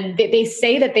 They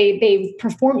say that they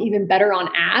perform even better on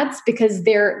ads because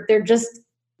they're just,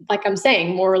 like I'm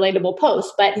saying, more relatable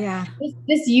posts. But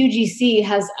this UGC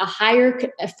has a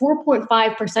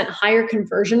 4.5% higher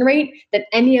conversion rate than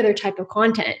any other type of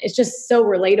content. It's just so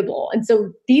relatable. And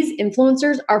so these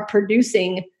influencers are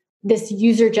producing this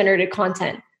user generated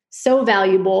content, so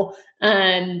valuable.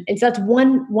 And so that's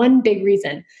one big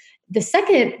reason. The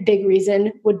second big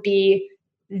reason would be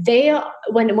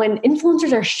when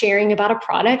influencers are sharing about a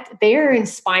product, they are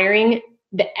inspiring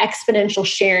the exponential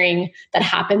sharing that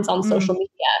happens on social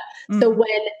media. So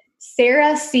when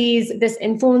Sarah sees this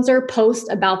influencer post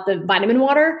about the vitamin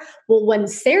water, well, when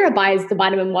Sarah buys the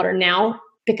vitamin water now,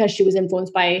 because she was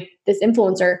influenced by this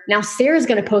influencer, now Sarah's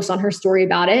going to post on her story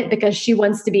about it because she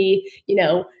wants to be,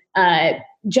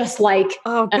 just like,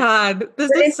 oh God,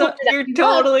 you're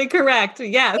totally correct.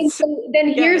 Yes. And so then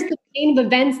here's the chain of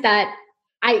events that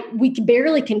we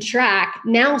barely can track.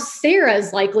 Now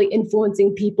Sarah's likely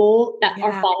influencing people that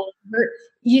are following her.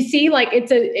 You see, like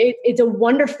it's a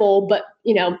wonderful, but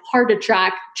hard to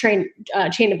track chain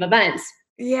of events.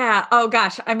 Yeah. Oh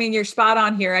gosh. I mean, you're spot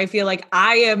on here. I feel like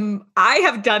I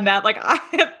have done that. Like I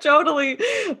have totally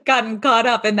gotten caught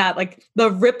up in that, like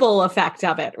the ripple effect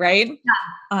of it. Right.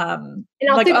 Yeah.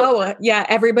 Like, oh yeah,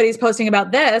 everybody's posting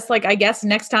about this. Like, I guess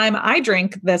next time I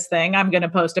drink this thing, I'm going to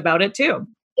post about it too.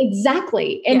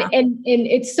 Exactly. And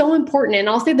it's so important. And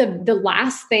I'll say the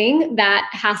last thing that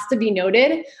has to be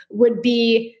noted would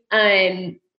be,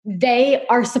 they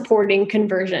are supporting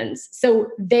conversions.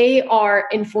 So they are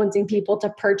influencing people to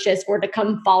purchase or to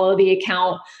come follow the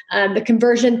account. The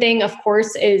conversion thing, of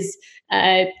course, is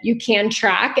you can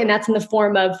track, and that's in the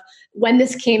form of when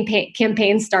this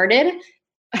campaign started,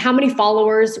 how many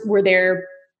followers were there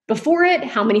before it,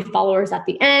 how many followers at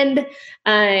the end,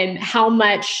 how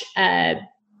much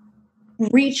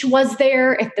reach was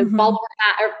there. If the follower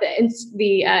or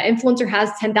the influencer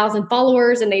has 10,000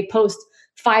 followers and they post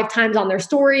 5 times on their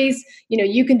stories,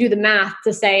 you can do the math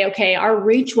to say, okay, our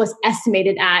reach was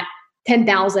estimated at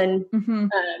 10,000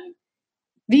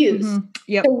 views.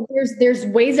 Yep. So there's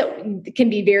ways that can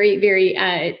be very, very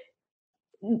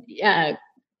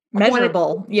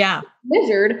measurable. Yeah.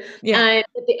 Measured. Yeah.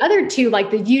 But the other two,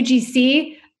 like the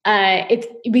UGC,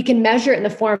 we can measure it in the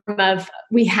form of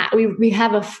we have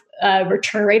a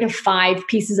return rate of 5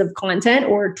 pieces of content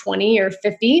or 20 or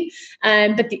 50.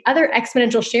 But the other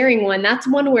exponential sharing one, that's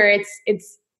one where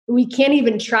it's we can't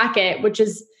even track it, which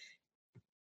is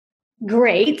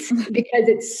great because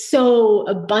it's so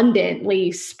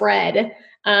abundantly spread.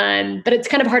 But it's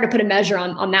kind of hard to put a measure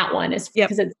on that one, is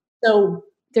because it's so.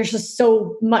 There's just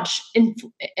so much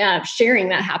sharing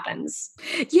that happens.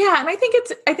 Yeah. And I think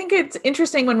it's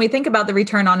interesting when we think about the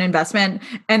return on investment,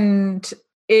 and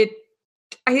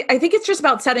I think it's just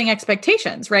about setting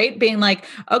expectations, right? Being like,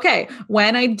 okay,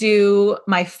 when I do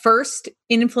my first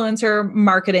influencer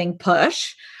marketing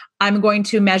push, I'm going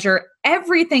to measure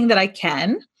everything that I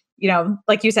can.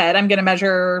 Like you said, I'm going to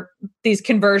measure these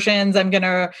conversions. I'm going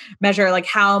to measure like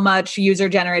how much user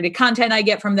generated content I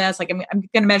get from this. Like I'm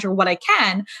going to measure what I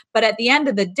can, but at the end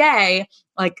of the day,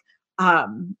 like,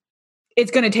 it's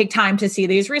going to take time to see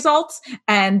these results.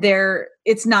 And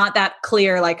it's not that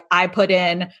clear. Like I put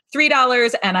in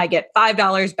 $3 and I get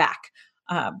 $5 back.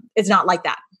 It's not like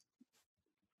that.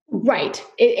 Right.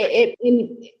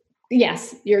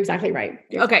 Yes, you're exactly right.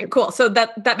 Okay, cool. So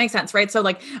that makes sense, right? So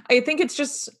like, I think it's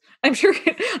just, I'm sure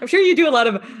you do a lot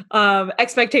of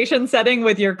expectation setting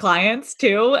with your clients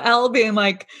too, Elle, being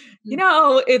like,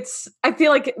 I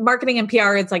feel like marketing and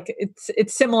PR, it's like,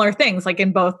 it's similar things, like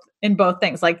in both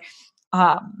things. Like,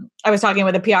 I was talking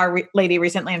with a PR lady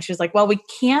recently and she was like, well, we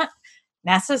can't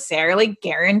necessarily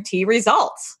guarantee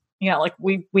results. Like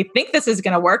we think this is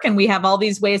going to work and we have all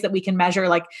these ways that we can measure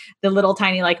like the little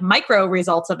tiny like micro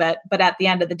results of it. But at the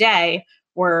end of the day,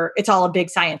 it's all a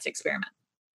big science experiment.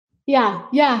 Yeah.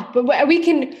 Yeah. But we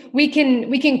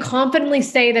can confidently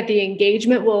say that the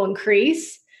engagement will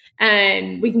increase,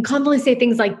 and we can confidently say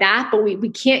things like that, but we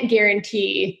can't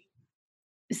guarantee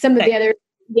some of the other,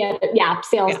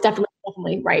 sales. Yeah.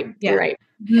 Definitely. Right. Yeah. You're right.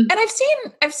 And I've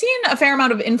seen a fair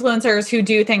amount of influencers who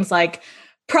do things like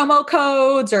promo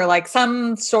codes or like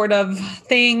some sort of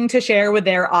thing to share with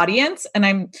their audience.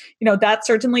 And that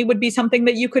certainly would be something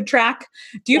that you could track.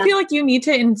 Do you feel like you need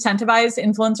to incentivize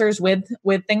influencers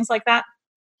with things like that?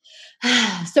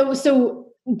 So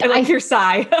I like your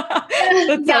sigh.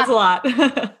 That says a lot.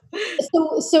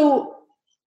 So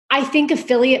I think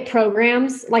affiliate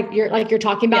programs like you're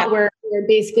talking about where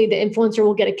basically the influencer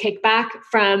will get a kickback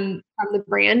from the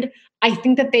brand. I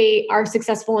think that they are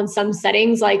successful in some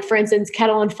settings. Like for instance,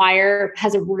 Kettle and Fire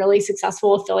has a really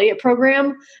successful affiliate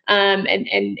program.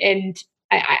 And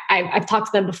I've talked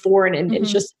to them before and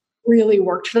it's just really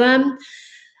worked for them.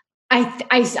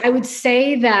 I would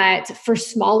say that for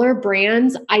smaller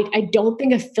brands, I don't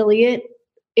think affiliate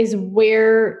is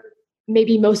where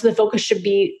maybe most of the focus should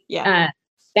be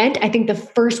spent. I think the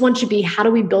first one should be, how do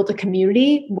we build a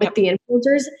community with the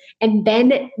influencers? And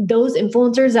then those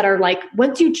influencers that are like,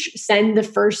 once you send the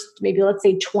first, maybe let's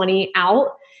say 20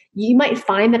 out, you might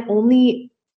find that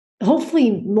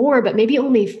hopefully more, but maybe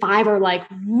only 5 are like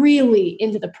really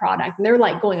into the product. And they're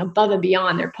like going above and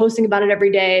beyond. They're posting about it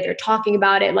every day. They're talking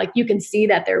about it. Like you can see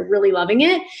that they're really loving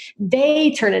it.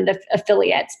 They turn into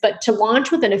affiliates. But to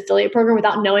launch with an affiliate program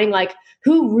without knowing like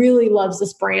who really loves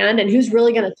this brand and who's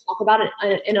really going to talk about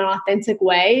it in an authentic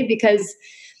way, because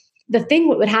the thing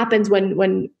what happens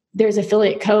when there's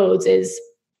affiliate codes is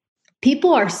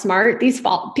people are smart.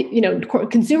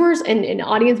 Consumers and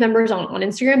audience members on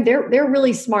Instagram, they're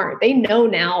really smart. They know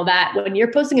now that when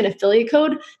you're posting an affiliate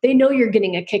code, they know you're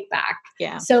getting a kickback.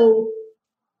 Yeah. So,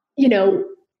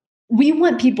 we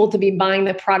want people to be buying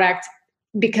the product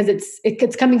because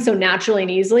it's coming so naturally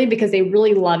and easily because they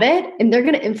really love it, and they're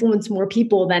going to influence more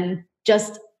people than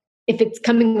just if it's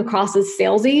coming across as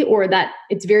salesy or that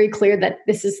it's very clear that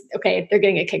this is okay, they're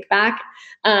getting a kickback.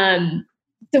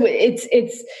 So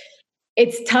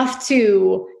it's tough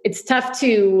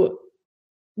to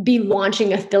be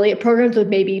launching affiliate programs with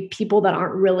maybe people that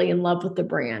aren't really in love with the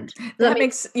brand. That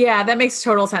makes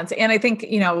total sense. And I think,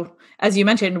 as you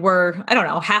mentioned, we're, I don't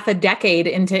know, half a decade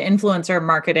into influencer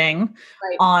marketing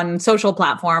on social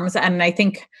platforms. And I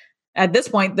think at this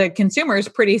point, the consumer is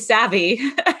pretty savvy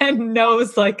and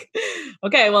knows like,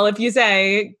 okay, well, if you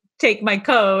say, take my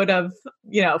code of,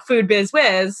 Food Biz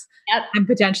Wiz, yep, I'm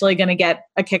potentially going to get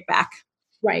a kickback.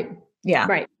 Right. Yeah.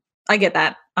 Right. I get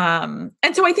that. And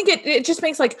so I think it just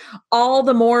makes like all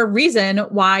the more reason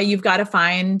why you've got to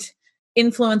find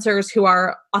influencers who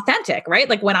are authentic, right?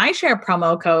 Like when I share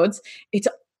promo codes, it's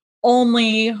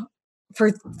only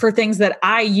for things that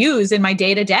I use in my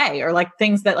day to day, or like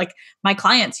things that like my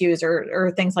clients use,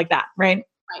 or things like that, right?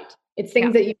 Right. It's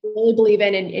things that you really believe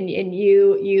in, and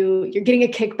you're getting a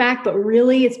kickback, but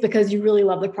really it's because you really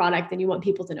love the product and you want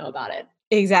people to know about it.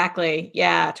 Exactly.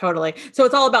 Yeah, totally. So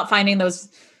it's all about finding those.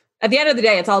 At the end of the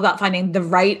day, it's all about finding the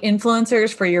right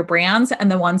influencers for your brands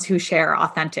and the ones who share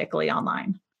authentically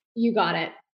online. You got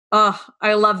it. Oh,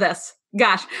 I love this.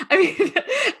 Gosh. I mean,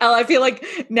 Elle, I feel like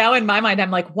now in my mind,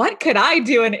 I'm like, what could I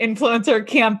do an influencer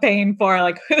campaign for?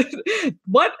 Like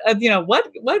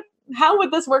how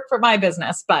would this work for my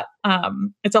business? But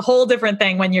it's a whole different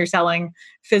thing when you're selling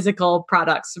physical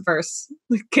products versus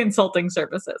consulting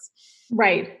services.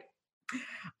 Right.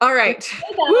 All right.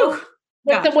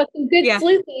 With some good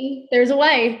sleuthing, there's a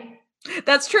way.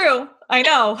 That's true. I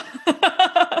know.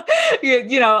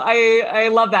 I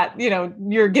love that.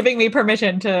 You're giving me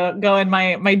permission to go in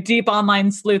my deep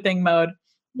online sleuthing mode.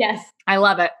 Yes. I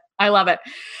love it.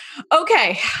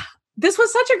 Okay. This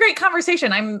was such a great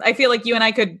conversation. I feel like you and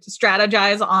I could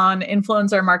strategize on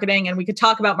influencer marketing, and we could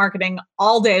talk about marketing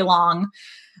all day long.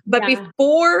 But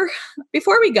before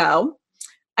we go,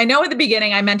 I know at the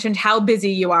beginning I mentioned how busy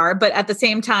you are, but at the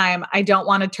same time, I don't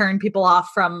want to turn people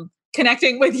off from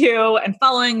connecting with you and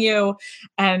following you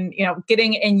and,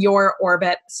 getting in your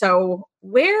orbit. So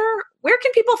where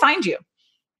can people find you?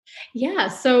 Yeah.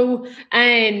 So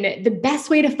the best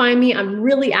way to find me, I'm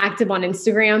really active on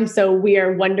Instagram. So we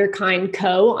are Wonderkind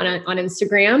Co. on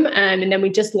Instagram. And then we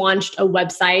just launched a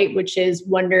website, which is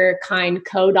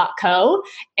wonderkindco.co.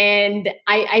 And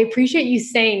I appreciate you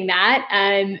saying that.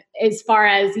 As far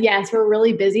as, yes, we're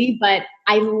really busy, but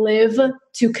I live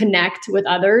to connect with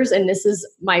others. And this is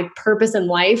my purpose in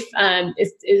life,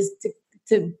 is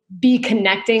to be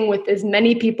connecting with as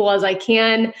many people as I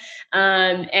can.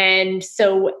 And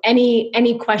so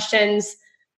any questions,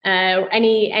 you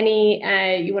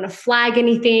want to flag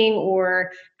anything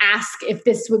or ask if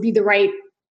this would be the right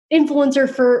influencer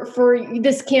for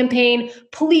this campaign,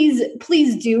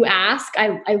 please do ask.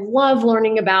 I love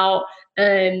learning about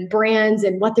brands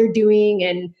and what they're doing,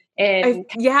 and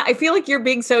I feel like you're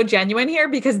being so genuine here,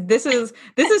 because this is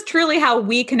truly how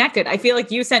we connected. I feel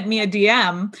like you sent me a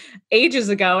DM ages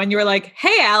ago and you were like,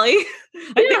 "Hey, Allie,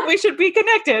 I think we should be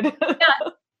connected." Yeah,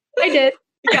 I did.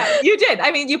 Yeah, you did.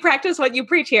 I mean, you practice what you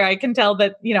preach here. I can tell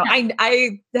that,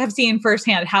 I have seen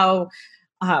firsthand how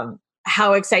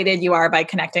excited you are by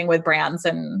connecting with brands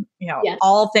and,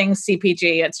 all things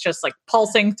CPG. It's just like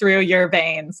pulsing through your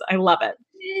veins. I love it.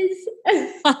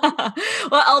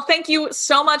 Well, Elle, thank you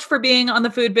so much for being on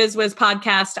the Food Biz Wiz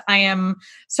podcast. I am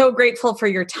so grateful for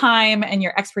your time and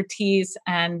your expertise,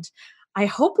 and I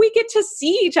hope we get to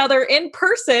see each other in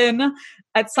person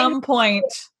at some point.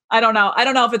 I don't know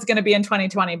if it's going to be in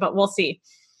 2020, but we'll see.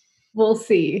 We'll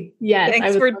see. Yes.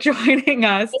 Thanks for joining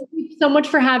us. Thank you so much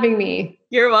for having me.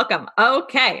 You're welcome.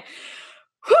 Okay.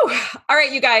 Whew. All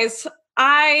right, you guys.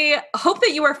 I hope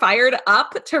that you are fired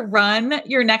up to run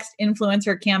your next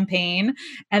influencer campaign,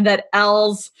 and that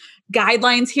Elle's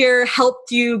guidelines here helped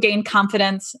you gain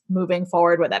confidence moving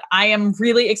forward with it. I am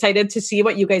really excited to see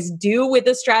what you guys do with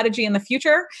this strategy in the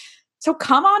future. So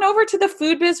come on over to the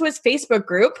Food Biz Wiz Facebook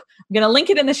group. I'm going to link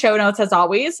it in the show notes as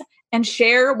always, and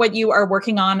share what you are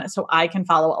working on so I can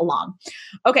follow along.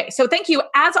 Okay, so thank you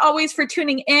as always for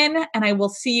tuning in, and I will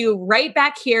see you right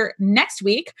back here next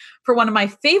week for one of my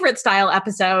favorite style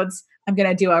episodes. I'm going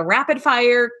to do a rapid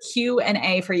fire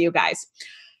Q&A for you guys.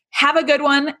 Have a good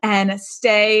one and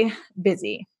stay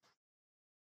busy.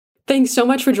 Thanks so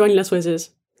much for joining us, Wizzes.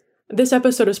 This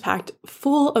episode was packed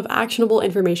full of actionable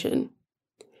information.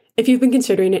 If you've been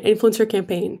considering an influencer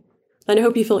campaign, then I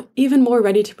hope you feel even more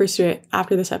ready to pursue it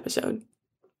after this episode.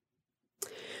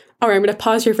 All right, I'm going to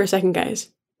pause here for a second, guys.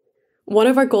 One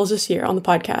of our goals this year on the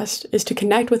podcast is to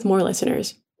connect with more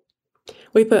listeners.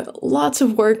 We put lots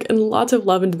of work and lots of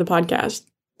love into the podcast.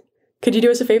 Could you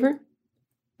do us a favor?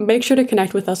 Make sure to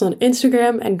connect with us on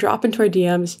Instagram and drop into our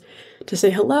DMs to say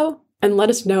hello and let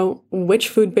us know which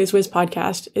Food Biz Wiz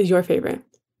podcast is your favorite.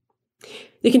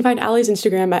 You can find Allie's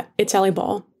Instagram at It's Allie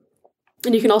Ball,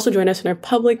 and you can also join us in our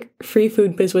public free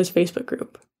Food Biz Wiz Facebook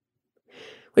group.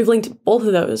 We've linked both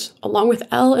of those, along with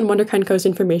Elle and Wonderkind Co.'s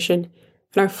information,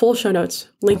 in our full show notes,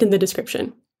 linked in the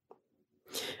description.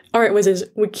 All right, Wizzes,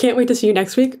 we can't wait to see you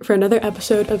next week for another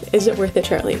episode of Is It Worth It,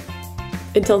 Charlie?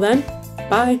 Until then,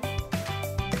 bye!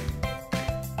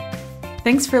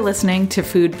 Thanks for listening to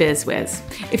Food Biz Wiz.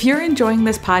 If you're enjoying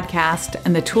this podcast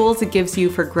and the tools it gives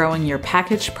you for growing your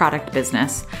packaged product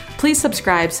business, please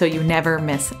subscribe so you never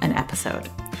miss an episode.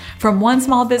 From one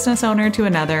small business owner to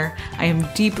another, I am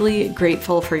deeply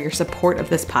grateful for your support of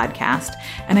this podcast,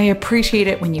 and I appreciate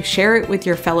it when you share it with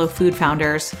your fellow food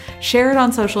founders, share it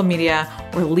on social media,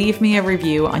 or leave me a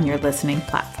review on your listening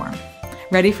platform.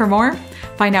 Ready for more?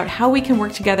 Find out how we can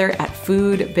work together at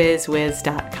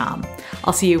foodbizwiz.com.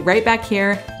 I'll see you right back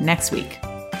here next week.